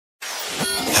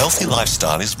healthy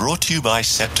lifestyle is brought to you by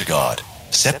Septiguard.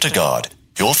 Septiguard,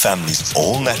 your family's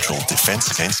all-natural defense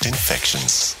against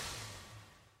infections.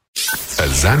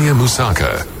 Azania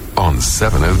Musaka on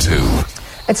 702.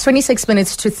 It's 26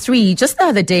 minutes to 3. Just the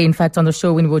other day, in fact, on the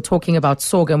show when we were talking about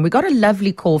sorghum, we got a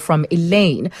lovely call from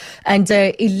Elaine. And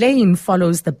Elaine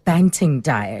follows the Banting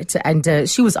diet. And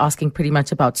she was asking pretty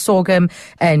much about sorghum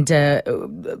and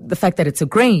the fact that it's a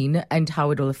grain and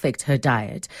how it will affect her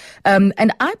diet. And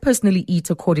I personally eat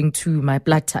according to my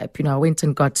blood type. You know, I went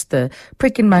and got the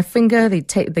prick in my finger.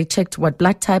 They checked what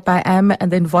blood type I am.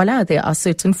 And then voila, there are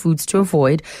certain foods to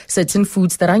avoid, certain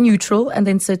foods that are neutral, and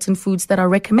then certain foods that are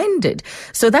recommended.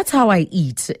 So that's how I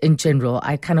eat in general.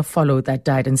 I kind of follow that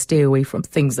diet and stay away from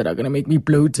things that are going to make me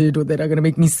bloated or that are going to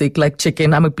make me sick, like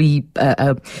chicken. I'm a B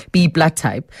blood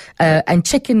type. And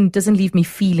chicken doesn't leave me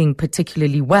feeling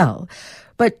particularly well.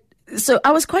 But so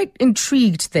I was quite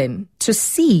intrigued then to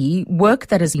see work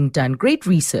that is being done, great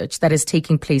research that is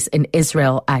taking place in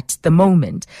Israel at the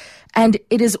moment. And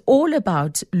it is all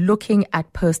about looking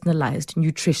at personalized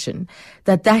nutrition,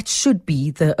 that should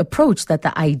be the approach, that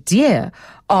the idea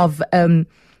of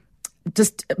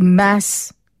just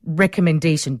mass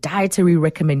recommendation, dietary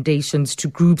recommendations to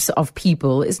groups of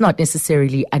people is not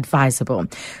necessarily advisable.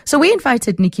 So we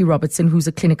invited Nicci Robertson, who's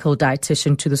a clinical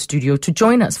dietitian, to the studio to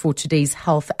join us for today's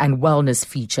health and wellness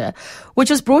feature,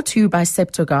 which is brought to you by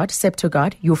Septiguard.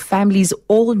 Septiguard, your family's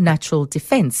all-natural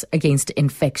defense against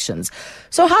infections.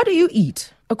 So how do you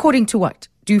eat? According to what?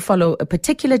 Do you follow a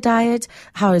particular diet?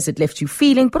 How has it left you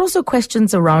feeling? But also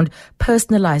questions around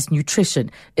personalized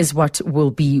nutrition is what we'll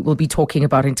be talking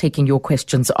about and taking your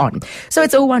questions on. So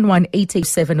it's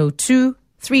 011-88702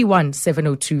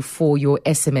 31702 for your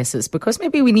SMSs, because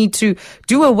maybe we need to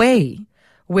do away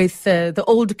with the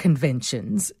old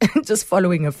conventions, just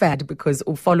following a fad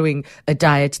or following a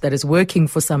diet that is working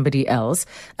for somebody else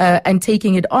and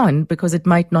taking it on because it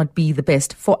might not be the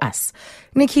best for us.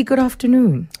 Nicci, good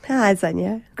afternoon. Hi,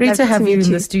 Zanya. Great to have you in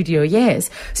the studio, yes.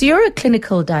 So you're a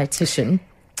clinical dietitian,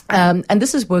 and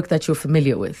this is work that you're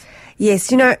familiar with.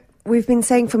 Yes, you know, we've been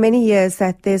saying for many years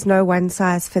that there's no one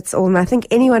size fits all. And I think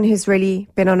anyone who's really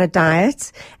been on a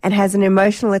diet and has an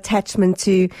emotional attachment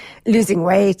to losing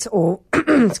weight or,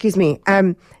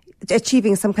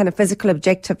 achieving some kind of physical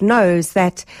objective knows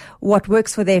that what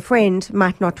works for their friend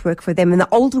might not work for them. And the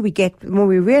older we get, the more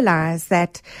we realize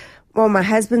that, well, my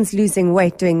husband's losing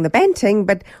weight doing the Banting,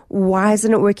 but why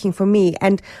isn't it working for me?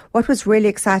 And what was really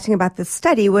exciting about this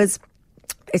study was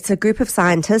it's a group of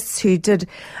scientists who did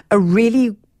a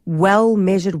really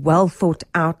well-measured,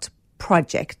 well-thought-out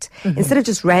project. Mm-hmm. Instead of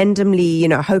just randomly,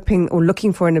 hoping or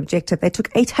looking for an objective, they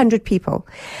took 800 people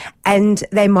and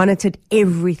they monitored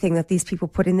everything that these people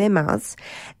put in their mouths.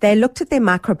 They looked at their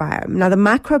microbiome. Now, the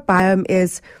microbiome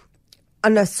is,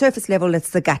 on a surface level,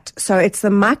 it's the gut. So it's the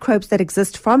microbes that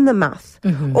exist from the mouth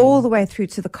all the way through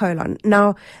to the colon.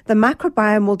 Now, the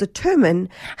microbiome will determine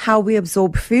how we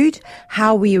absorb food,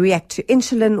 how we react to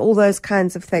insulin, all those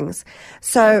kinds of things.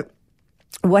 So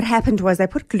what happened was they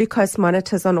put glucose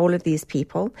monitors on all of these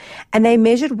people and they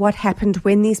measured what happened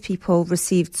when these people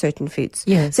received certain foods.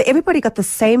 Yes. So everybody got the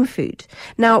same food.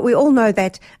 Now, we all know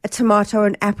that a tomato or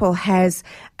an apple has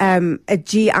a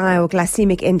GI or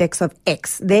glycemic index of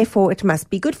X. Therefore, it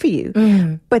must be good for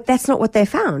you. But that's not what they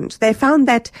found. They found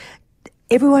that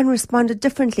everyone responded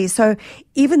differently. So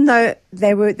even though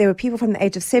there were people from the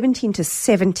age of 17 to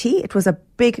 70, it was a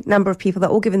big number of people that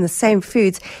were all given the same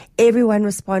foods, everyone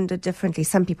responded differently.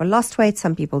 Some people lost weight,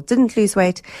 some people didn't lose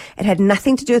weight. It had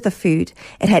nothing to do with the food.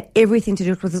 It had everything to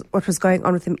do with what was going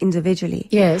on with them individually.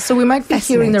 Yeah, so we might be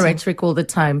hearing the rhetoric all the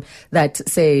time that,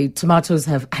 say, tomatoes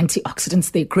have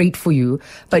antioxidants, they're great for you.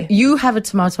 But you have a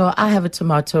tomato, I have a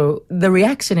tomato, the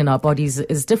reaction in our bodies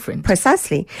is different.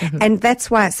 Precisely. And that's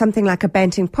why something like a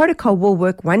Banting protocol will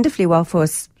work wonderfully well for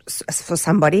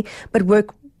somebody, but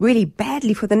work really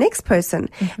badly for the next person.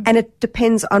 And it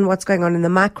depends on what's going on in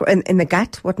the in the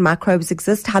gut, what microbes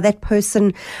exist, how that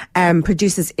person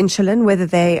produces insulin, whether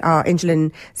they are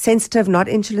insulin sensitive, not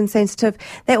insulin sensitive.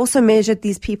 They also measured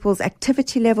these people's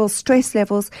activity levels, stress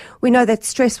levels. We know that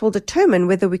stress will determine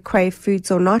whether we crave foods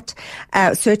or not,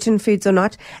 certain foods or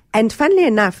not. And funnily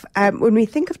enough, when we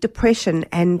think of depression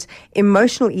and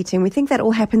emotional eating, we think that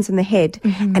all happens in the head,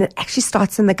 and it actually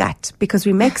starts in the gut because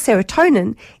we make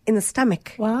serotonin in the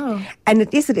stomach. Wow. Wow. And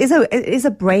it is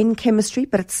a brain chemistry,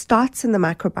 but it starts in the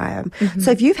microbiome.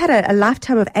 So if you've had a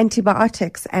lifetime of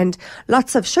antibiotics and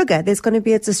lots of sugar, there's going to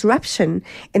be a disruption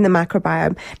in the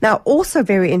microbiome. Now, also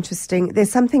very interesting,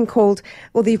 there's something called,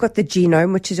 well, you've got the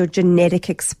genome, which is your genetic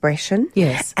expression.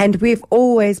 Yes. And we've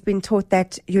always been taught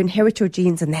that you inherit your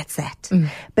genes and that's that.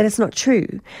 But it's not true.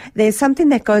 There's something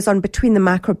that goes on between the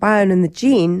microbiome and the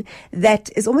gene that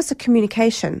is almost a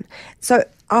communication. So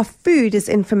our food is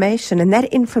information, and that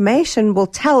information will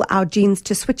tell our genes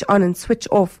to switch on and switch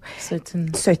off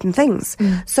certain things.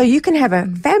 So you can have a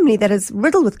family that is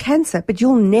riddled with cancer, but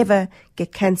you'll never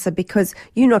get cancer because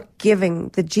you're not giving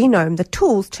the genome the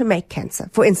tools to make cancer.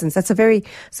 For instance, that's a very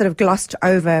sort of glossed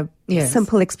over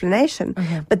simple explanation.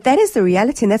 But that is the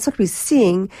reality, and that's what we're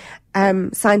seeing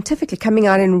scientifically coming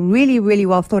out in really, really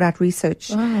well thought out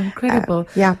research. Oh, incredible.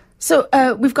 Yeah. So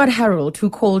we've got Harold,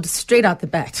 who called straight out the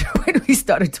bat when we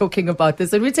started talking about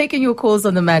this. And we're taking your calls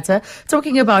on the matter,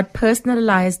 talking about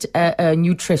personalized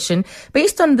nutrition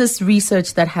based on this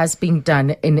research that has been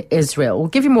done in Israel. We'll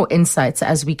give you more insights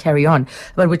as we carry on,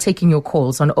 but we're taking your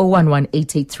calls on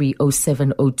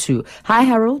 011-883-0702. Hi,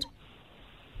 Harold.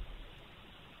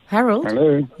 Harold?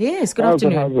 Hello. Yes, good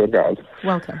afternoon. How's it, guys?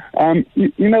 Welcome.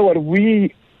 You know what?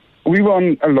 We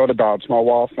run a lot of diets, my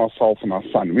wife, myself, and my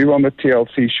son. We run the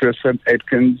TLC, Schwester,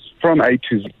 Atkins, from A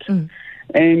to Z.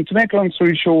 And to make a long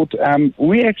story short,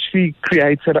 we actually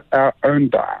created our own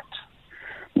diet.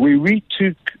 We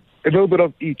took a little bit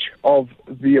of each of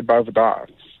the above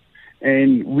diets,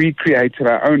 and we created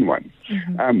our own one.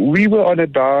 We were on a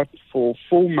diet for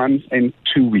 4 months and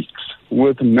 2 weeks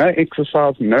with no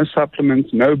exercise, no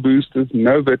supplements, no boosters,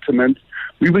 no vitamins.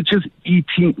 We were just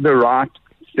eating the right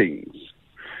things.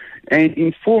 And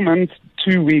in 4 months,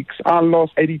 2 weeks, I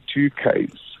lost 82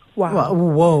 kgs. Wow.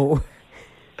 Whoa.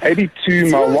 82.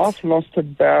 My wife lost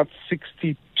about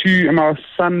 62, and my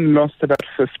son lost about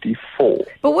 54.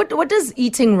 But what does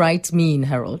eating right mean,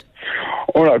 Harold?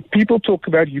 All right. People talk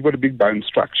about you've got a big bone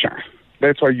structure.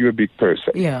 That's why you're a big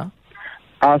person. Yeah.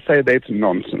 I say that's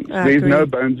nonsense. There's no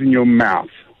bones in your mouth.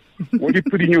 What you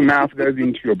put in your mouth goes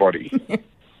into your body.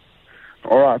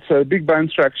 All right, so big bone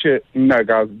structure, no,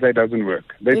 guys, that doesn't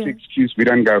work. That's the excuse we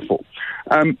don't go for.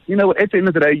 You know, at the end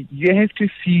of the day, you have to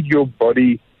feed your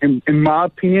body. In my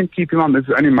opinion, keep in mind, this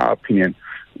is only my opinion,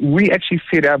 we actually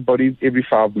feed our bodies every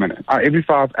 5 minutes, every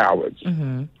 5 hours.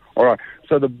 All right,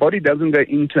 so the body doesn't go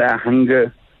into a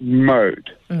hunger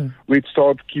mode where it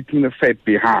starts keeping the fat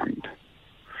behind.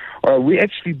 We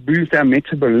actually boost our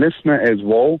metabolism as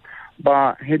well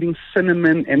by having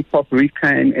cinnamon and paprika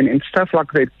and stuff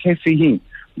like that, caffeine.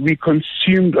 We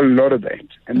consumed a lot of that,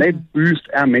 and they boost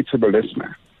our metabolism.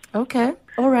 Okay,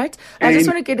 all right. I just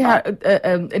want to get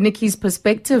Nicci's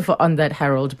perspective on that,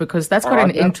 Harold, because that's quite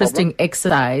an interesting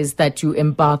exercise that you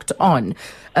embarked on.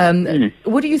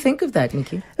 What do you think of that,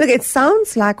 Nicci? Look, it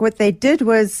sounds like what they did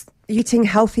was eating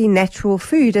healthy, natural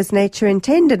food as nature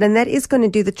intended, and that is going to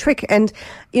do the trick. And,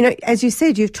 you know, as you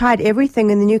said, you've tried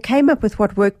everything, and then you came up with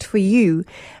what worked for you,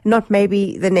 not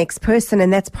maybe the next person,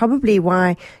 and that's probably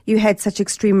why you had such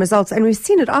extreme results. And we've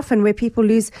seen it often where people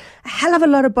lose a hell of a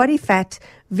lot of body fat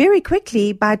very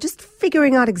quickly by just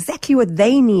figuring out exactly what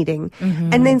they're needing.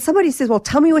 And then somebody says, well,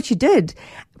 tell me what you did.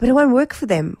 But it won't work for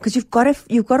them because you've got to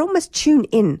almost tune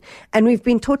in. And we've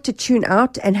been taught to tune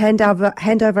out and hand over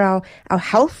our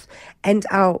health and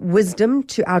our wisdom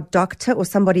to our doctor or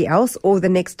somebody else or the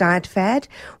next diet fad,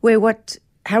 where what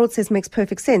Harold says makes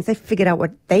perfect sense. They figured out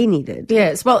what they needed.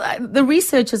 Yes. Well, the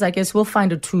researchers, I guess, will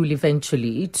find a tool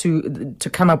eventually to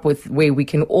come up with where we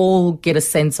can all get a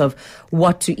sense of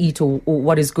what to eat or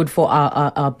what is good for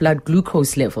our blood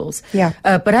glucose levels. Yeah.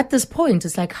 But at this point,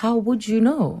 it's like, how would you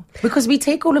know? Because we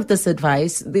take all of this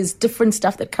advice. There's different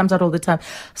stuff that comes out all the time.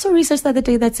 I saw research the other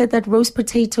day that said that roast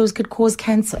potatoes could cause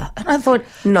cancer. And I thought,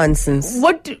 nonsense.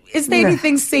 What is there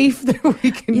anything safe that we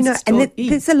can eat?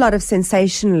 There's a lot of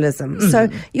sensationalism. So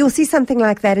you'll see something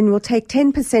like that and we'll take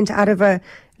 10% out of a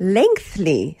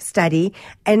lengthy study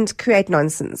and create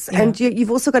nonsense. Yeah. And you've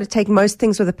also got to take most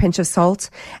things with a pinch of salt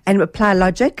and apply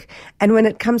logic. And when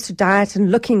it comes to diet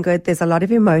and looking good, there's a lot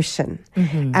of emotion.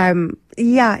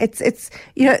 It's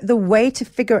you know, the way to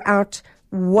figure out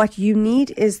what you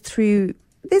need is through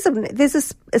there's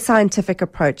a scientific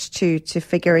approach to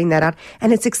figuring that out,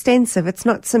 and it's extensive. It's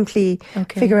not simply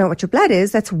figuring out what your blood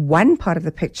is. That's one part of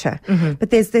the picture. But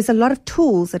there's a lot of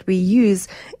tools that we use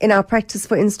in our practice,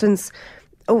 for instance,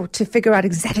 to figure out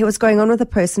exactly what's going on with a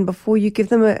person before you give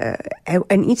them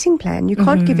an eating plan. You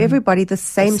can't give everybody the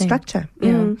same structure.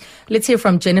 Yeah. Let's hear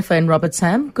from Jennifer in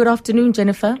Robertson. Good afternoon,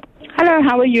 Jennifer. Hello,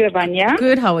 how are you, Avanya?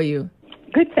 Good, how are you?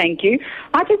 Good, thank you.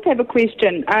 I just have a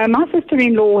question. My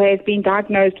sister-in-law has been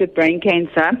diagnosed with brain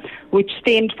cancer, which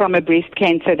stemmed from a breast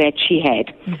cancer that she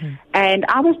had. Mm-hmm. And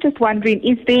I was just wondering,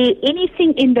 is there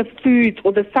anything in the foods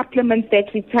or the supplements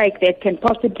that we take that can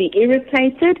possibly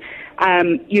irritate it?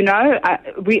 You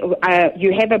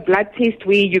have a blood test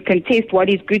where you can test what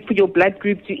is good for your blood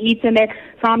group to eat and that.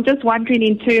 So I'm just wondering,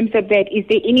 in terms of that, is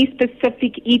there any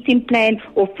specific eating plan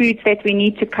or foods that we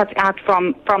need to cut out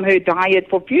from her diet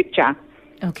for future?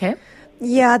 Okay.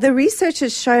 Yeah, the research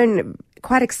has shown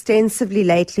quite extensively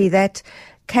lately that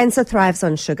cancer thrives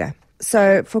on sugar.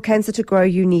 So for cancer to grow,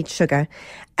 you need sugar.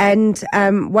 And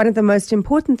one of the most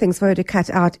important things for her to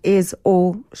cut out is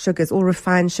all sugars, all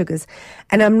refined sugars.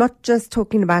 And I'm not just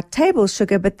talking about table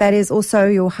sugar, but that is also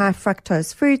your high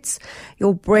fructose fruits,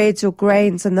 your breads, your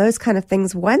grains, and those kind of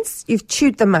things. Once you've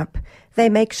chewed them up, they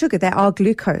make sugar. They are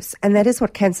glucose, and that is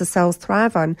what cancer cells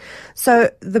thrive on. So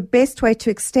the best way to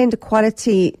extend a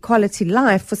quality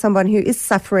life for someone who is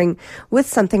suffering with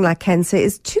something like cancer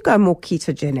is to go more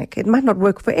ketogenic. It might not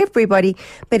work for everybody,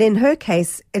 but in her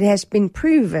case, it has been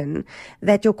proven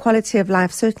that your quality of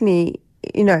life certainly,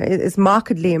 is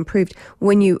markedly improved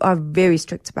when you are very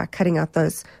strict about cutting out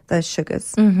those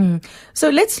sugars. Mm-hmm. So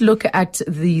let's look at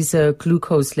these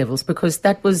glucose levels, because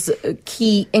that was a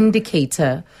key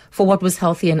indicator for what was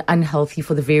healthy and unhealthy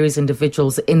for the various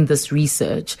individuals in this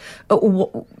research.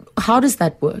 How does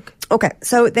that work? Okay,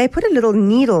 so they put a little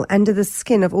needle under the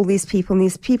skin of all these people, and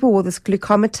these people wore this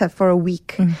glucometer for a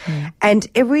week. Mm-hmm. And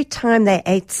every time they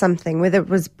ate something, whether it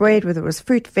was bread, whether it was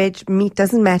fruit, veg, meat,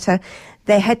 doesn't matter,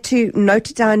 they had to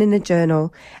note it down in a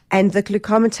journal, and the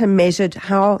glucometer measured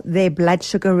how their blood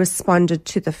sugar responded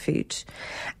to the food.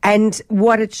 And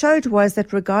what it showed was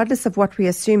that regardless of what we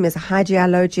assume is high GI,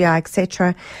 low GI,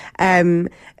 etc.,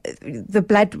 the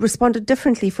blood responded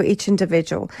differently for each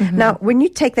individual. Mm-hmm. Now, when you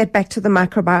take that back to the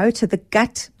microbiota, the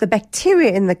gut, the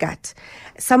bacteria in the gut,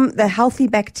 the healthy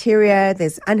bacteria,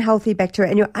 there's unhealthy bacteria,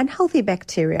 and your unhealthy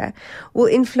bacteria will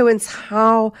influence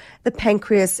how the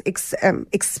pancreas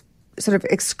sort of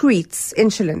excretes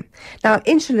insulin. Now,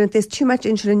 insulin, if there's too much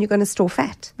insulin, you're going to store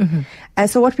fat. Mm-hmm.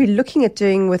 So what we're looking at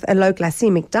doing with a low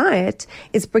glycemic diet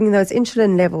is bringing those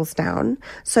insulin levels down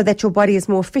so that your body is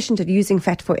more efficient at using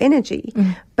fat for energy,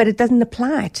 but it doesn't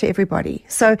apply to everybody.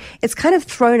 So it's kind of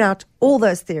thrown out all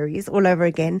those theories all over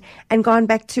again and gone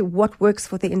back to what works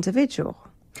for the individual.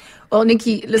 Well,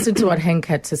 Nicci, listen to what Hank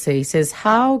had to say. He says,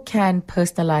 how can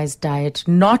personalized diet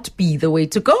not be the way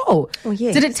to go? Oh,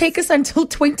 yes. Did it take us until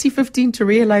 2015 to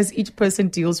realize each person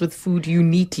deals with food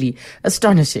uniquely?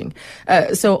 Astonishing.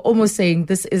 So almost saying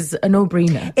this is a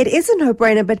no-brainer. It is a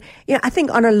no-brainer, but I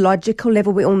think on a logical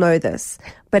level, we all know this.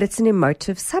 But it's an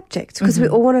emotive subject because we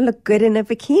all want to look good in a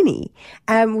bikini.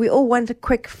 We all want a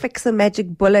quick fix, a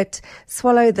magic bullet,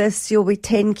 swallow this, you'll be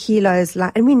 10 kilos.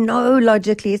 And we know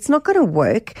logically it's not going to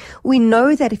work. We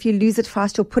know that if you lose it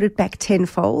fast, you'll put it back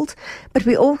tenfold. But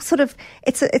we all sort of,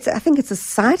 I think it's a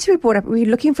society we brought up. We're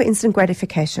looking for instant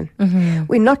gratification. Mm-hmm.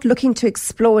 We're not looking to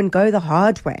explore and go the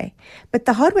hard way. But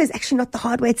the hard way is actually not the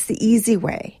hard way, it's the easy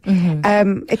way.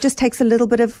 Mm-hmm. It just takes a little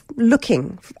bit of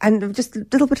looking and just a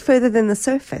little bit further than the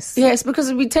surface. Yes,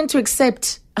 because we tend to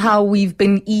accept how we've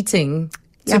been eating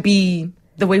to be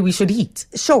the way we should eat.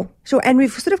 Sure. And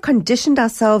we've sort of conditioned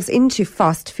ourselves into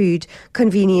fast food,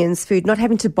 convenience food, not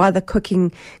having to bother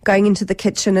cooking, going into the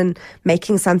kitchen and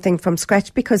making something from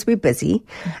scratch because we're busy.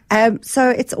 So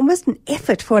it's almost an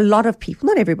effort for a lot of people,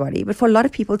 not everybody, but for a lot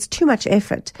of people, it's too much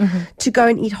effort to go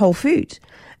and eat whole food.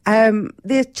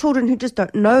 There's children who just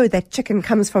don't know that chicken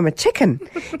comes from a chicken,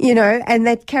 and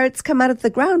that carrots come out of the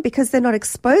ground because they're not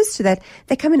exposed to that.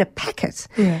 They come in a packet.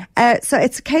 Yeah. So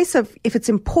it's a case of, if it's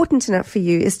important enough for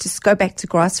you, is to go back to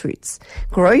grassroots,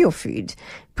 grow your food,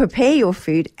 prepare your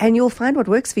food, and you'll find what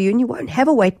works for you, and you won't have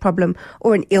a weight problem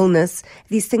or an illness,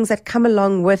 these things that come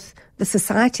along with the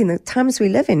society and the times we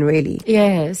live in, really.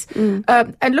 Yes.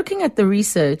 And looking at the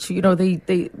research,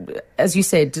 they as you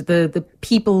said, the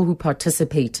people who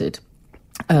participated,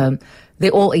 they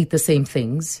all ate the same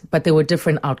things, but there were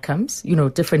different outcomes,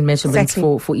 different measurements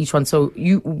for each one. So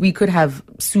we could have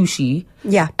sushi,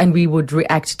 and we would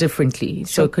react differently. Sure.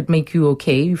 So it could make you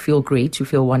okay, you feel great, you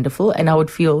feel wonderful, and I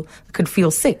could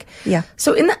feel sick. Yeah.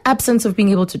 So in the absence of being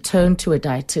able to turn to a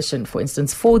dietitian, for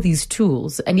instance, for these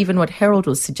tools, and even what Harold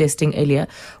was suggesting earlier,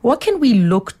 what can we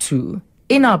look to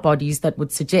in our bodies that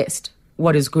would suggest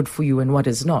what is good for you and what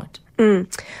is not?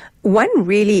 One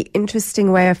really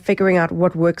interesting way of figuring out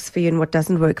what works for you and what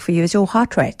doesn't work for you is your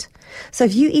heart rate. So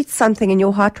if you eat something and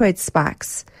your heart rate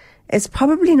spikes, it's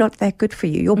probably not that good for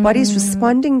you. Your body's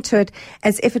responding to it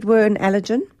as if it were an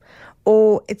allergen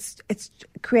or it's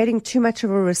creating too much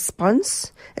of a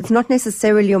response. It's not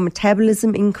necessarily your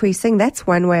metabolism increasing. That's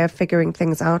one way of figuring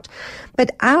things out.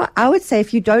 But I would say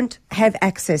if you don't have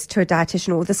access to a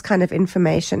dietitian or this kind of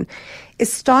information,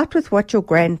 is start with what your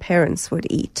grandparents would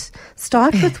eat.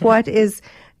 Start with what is,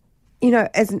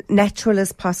 as natural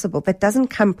as possible, that doesn't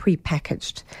come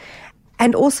prepackaged.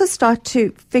 And also start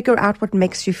to figure out what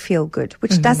makes you feel good,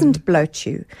 which doesn't bloat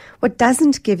you, what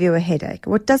doesn't give you a headache,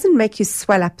 what doesn't make you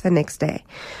swell up the next day.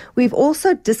 We've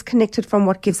also disconnected from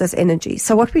what gives us energy.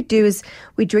 So what we do is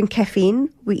we drink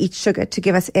caffeine, we eat sugar to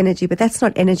give us energy, but that's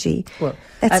not energy. Well,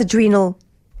 that's adrenal.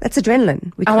 That's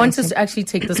adrenaline. I want to actually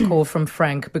take this call from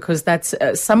Frank because that's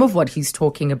some of what he's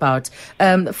talking about.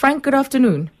 Frank, good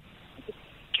afternoon.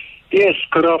 Yes,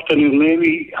 good afternoon.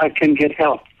 Maybe I can get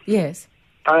help. Yes.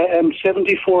 I am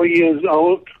 74 years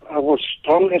old. I was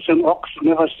strong as an ox,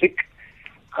 never sick.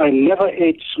 I never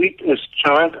ate sweet as a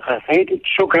child. I hated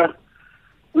sugar.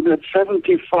 When at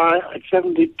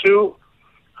 72,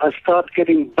 I start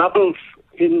getting bubbles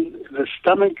in the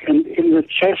stomach and in the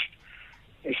chest.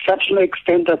 To such an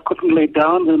extent I couldn't lay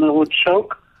down, then I would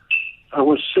choke. I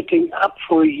was sitting up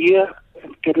for a year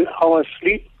and get an hour's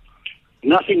sleep.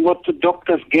 Nothing what the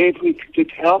doctors gave me did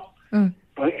help.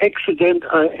 By accident,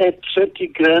 I ate 30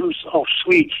 grams of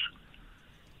sweets,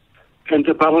 and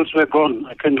the bubbles were gone.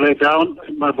 I can lay down,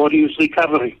 and my body is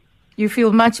recovering. You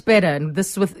feel much better, and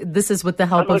this is with the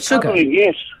help of sugar.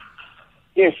 Yes.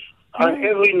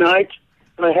 Every night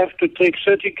I have to take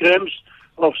 30 grams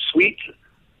of sweet,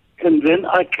 and then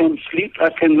I can sleep. I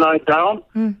can lie down,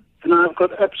 and I've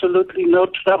got absolutely no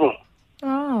trouble.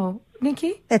 Oh,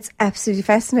 Nicci? That's absolutely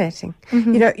fascinating.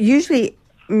 Usually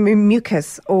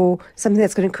mucus or something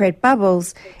that's going to create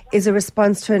bubbles is a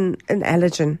response to an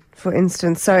allergen, for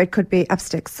instance. So it could be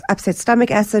upset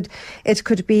stomach acid. It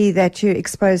could be that you're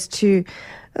exposed to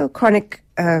chronic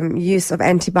use of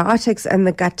antibiotics and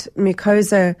the gut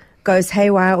mucosa goes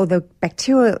haywire, or the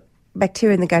bacteria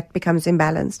in the gut becomes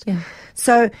imbalanced. Yeah.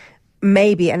 So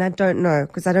maybe, and I don't know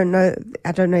because I don't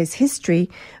know his history,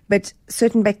 but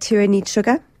certain bacteria need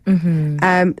sugar.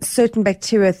 Certain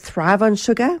bacteria thrive on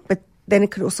sugar, but then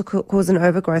it could also cause an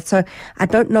overgrowth. So I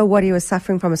don't know what he was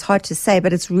suffering from. It's hard to say,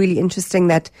 but it's really interesting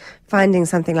that finding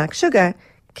something like sugar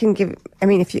can give,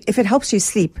 if it helps you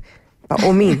sleep, by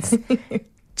all means,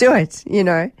 do it,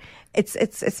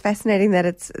 It's fascinating that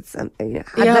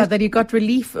that he got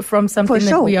relief from something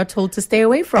that we are told to stay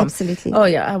away from. Absolutely. Oh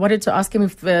yeah, I wanted to ask him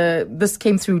if this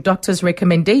came through doctor's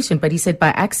recommendation, but he said by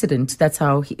accident. That's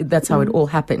how it all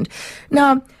happened.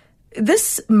 Now,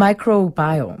 this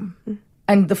microbiome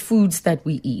and the foods that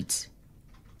we eat,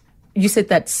 you said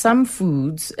that some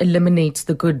foods eliminate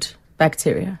the good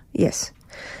bacteria. Yes.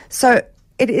 So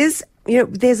it is,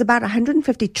 there's about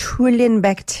 150 trillion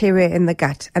bacteria in the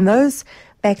gut, and those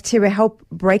bacteria help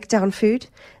break down food.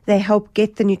 They help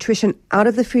get the nutrition out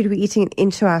of the food we're eating and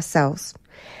into our cells.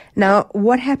 Now,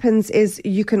 what happens is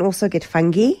you can also get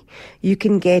fungi. You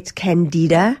can get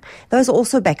candida. Those are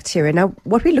also bacteria. Now,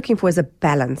 what we're looking for is a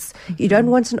balance. You don't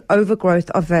want an overgrowth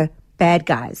of the bad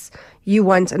guys. You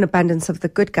want an abundance of the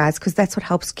good guys because that's what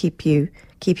helps keep you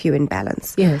in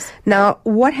balance. Yes. Now,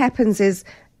 what happens is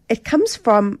it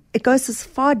goes as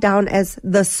far down as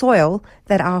the soil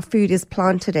that our food is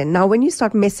planted in. Now, when you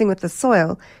start messing with the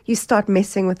soil, you start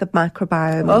messing with the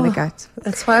microbiome in the gut.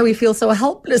 That's why we feel so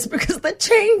helpless, because the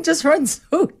chain just runs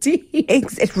so deep.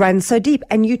 It runs so deep,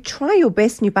 and you try your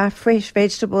best and you buy fresh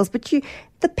vegetables, but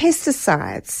the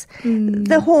pesticides,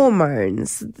 the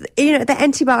hormones, the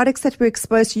antibiotics that we're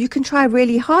exposed to, you can try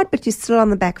really hard, but you're still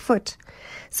on the back foot.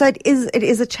 So it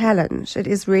is a challenge. It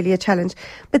is really a challenge.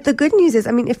 But the good news is,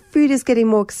 if food is getting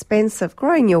more expensive,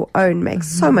 growing your own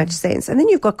makes so much sense. And then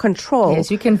you've got control.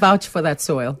 Yes, you can vouch for that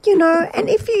soil. And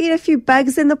if you eat a few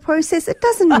bugs in the process, it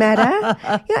doesn't matter.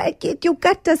 Your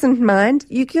gut doesn't mind.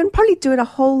 You can probably do it a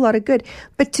whole lot of good.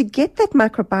 But to get that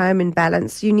microbiome in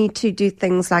balance, you need to do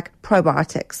things like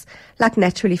probiotics, like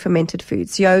naturally fermented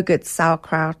foods, yogurt,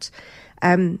 sauerkraut.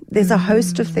 There's a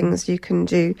host of things you can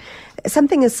do.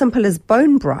 Something as simple as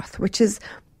bone broth, which is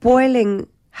boiling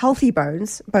healthy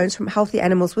bones from healthy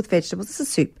animals with vegetables. It's a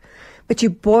soup. But you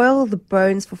boil the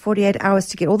bones for 48 hours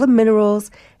to get all the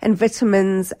minerals and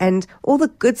vitamins and all the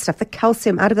good stuff, the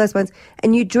calcium out of those bones,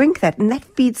 and you drink that, and that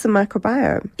feeds the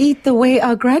microbiome. Eat the way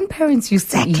our grandparents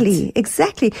used to eat.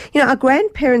 Exactly. Our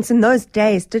grandparents in those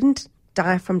days didn't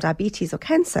die from diabetes or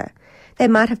cancer. They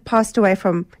might have passed away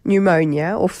from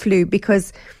pneumonia or flu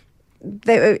because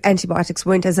antibiotics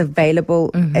weren't as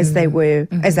available as they were,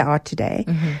 as they are today.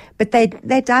 But they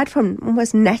died from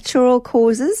almost natural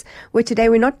causes, where today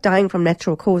we're not dying from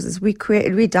natural causes.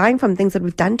 We're dying from things that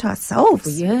we've done to ourselves. For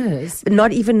years. But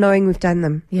not even knowing we've done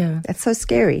them. Yeah. That's so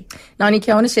scary. Now, Nicci,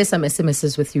 I want to share some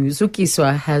SMSs with you.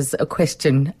 Zukiswa has a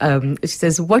question. She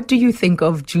says, what do you think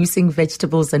of juicing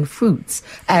vegetables and fruits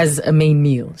as a main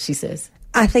meal, she says?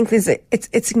 I think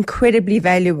it's incredibly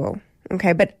valuable.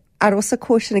 Okay, but I'd also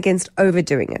caution against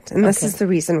overdoing it. And this is the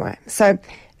reason why. So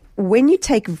when you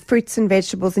take fruits and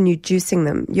vegetables and you're juicing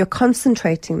them, you're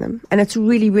concentrating them. And it's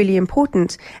really, really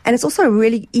important. And it's also a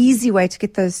really easy way to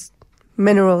get those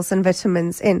minerals and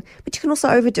vitamins in. But you can also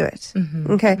overdo it.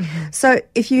 Okay, so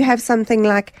if you have something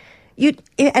like,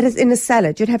 in a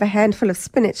salad, you'd have a handful of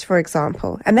spinach, for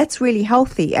example, and that's really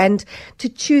healthy. And to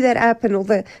chew that up and all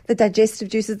the digestive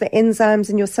juices, the enzymes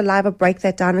in your saliva break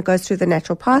that down. It goes through the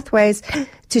natural pathways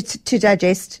to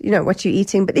digest, what you're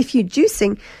eating. But if you're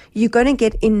juicing, you're going to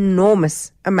get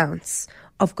enormous amounts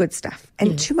of good stuff.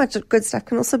 And too much of good stuff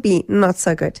can also be not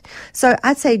so good. So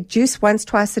I'd say juice once,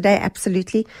 twice a day,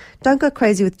 absolutely. Don't go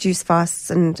crazy with juice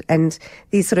fasts and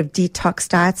these sort of detox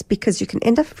diets, because you can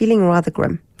end up feeling rather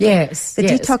grim. Yes. The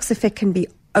detox effect can be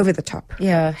over the top.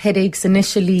 Yeah, headaches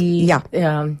initially.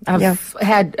 I've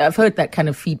heard that kind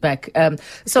of feedback.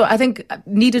 So I think I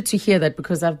needed to hear that,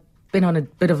 because I've been on a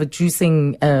bit of a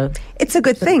juicing it's a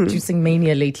good thing, juicing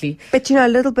mania lately. But a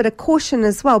little bit of caution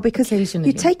as well, because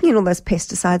you're taking in all those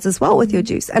pesticides as well with your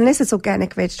juice, unless it's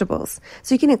organic vegetables.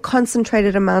 So you can get a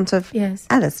concentrated amount of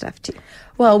other stuff too.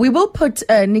 Well, we will put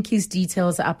Nicci's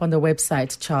details up on the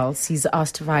website, Charles. He's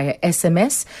asked via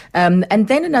SMS. And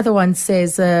then another one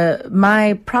says,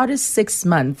 my proudest 6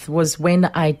 month was when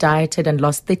I dieted and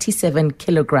lost 37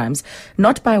 kilograms,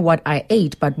 not by what I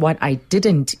ate, but what I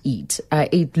didn't eat. I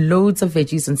ate loads of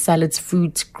veggies and salads,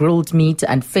 fruit, grilled meat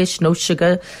and fish, no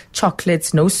sugar,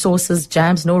 chocolates, no sauces,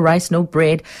 jams, no rice, no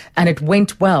bread. And it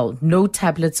went well. No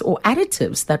tablets or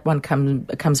additives. That one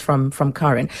comes from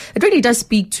Karen. It really does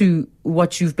speak to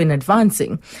what you've been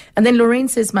advancing. And then Lorraine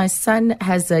says, my son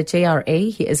has a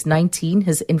JRA. He is 19.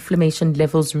 His inflammation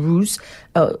levels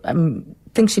I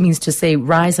think she means to say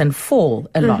rise and fall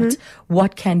a lot.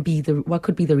 What could be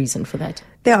the reason for that?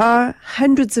 There are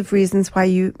hundreds of reasons why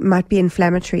you might be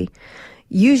inflammatory.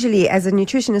 Usually, as a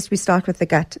nutritionist, we start with the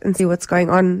gut and see what's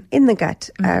going on in the gut.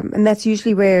 And that's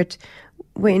usually where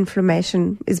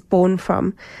inflammation is born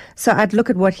from. So I'd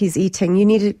look at what he's eating. You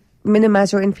need to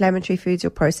minimize your inflammatory foods,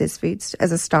 your processed foods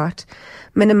as a start.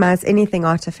 Minimize anything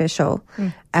artificial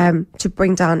to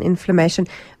bring down inflammation.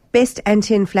 Best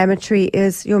anti-inflammatory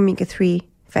is your omega-3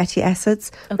 fatty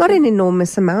acids, not in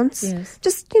enormous amounts,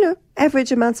 just,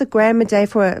 average amounts, a gram a day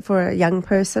for a young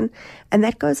person. And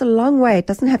that goes a long way. It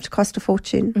doesn't have to cost a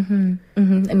fortune.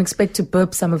 And expect to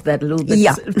burp some of that a little bit,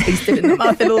 taste it in the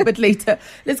mouth a little bit later.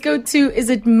 Let's go to,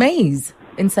 is it maize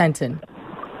in Sandton?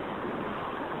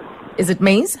 Is it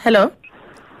maize? Hello?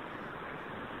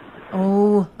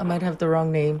 Oh, I might have the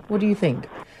wrong name. What do you think?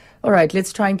 All right,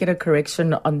 let's try and get a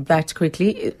correction on that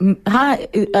quickly. Hi,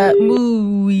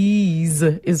 Moise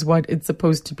is what it's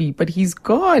supposed to be, but he's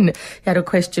gone. He had a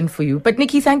question for you. But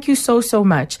Nicci, thank you so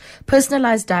much.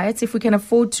 Personalized diets, if we can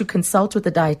afford to consult with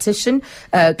a dietitian,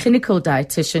 clinical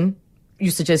dietitian, you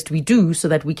suggest we do, so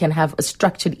that we can have a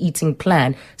structured eating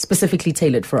plan specifically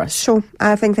tailored for us. Sure.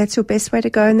 I think that's your best way to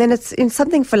go. And then it's in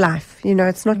something for life.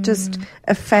 It's not just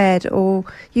a fad, or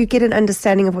you get an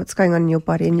understanding of what's going on in your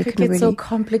body, and you can really... It's so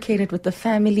complicated with the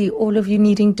family, all of you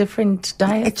needing different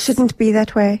diets. It shouldn't be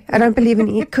that way. I don't believe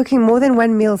in cooking more than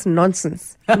one meal is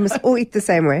nonsense. We must all eat the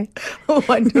same way. Oh,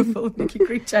 wonderful. Nicci,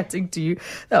 great chatting to you.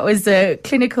 That was a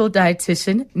clinical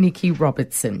dietitian, Nicci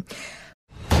Robertson.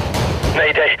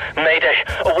 Mayday, mayday.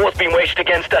 A war's been waged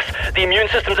against us. The immune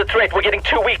system's a threat. We're getting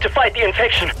too weak to fight the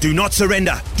infection. Do not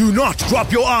surrender. Do not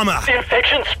drop your armor. The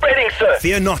infection's spreading, sir.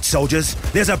 Fear not, soldiers.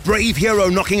 There's a brave hero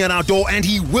knocking at our door, and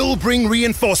he will bring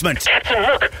reinforcement. Captain,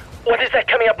 look. What is that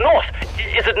coming up north?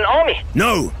 Is it an army?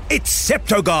 No, it's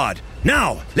Septogard.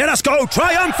 Now, let us go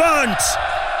triumphant!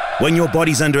 When your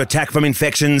body's under attack from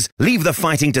infections, leave the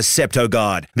fighting to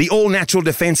Septogard, the all-natural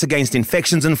defense against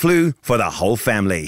infections and flu for the whole family.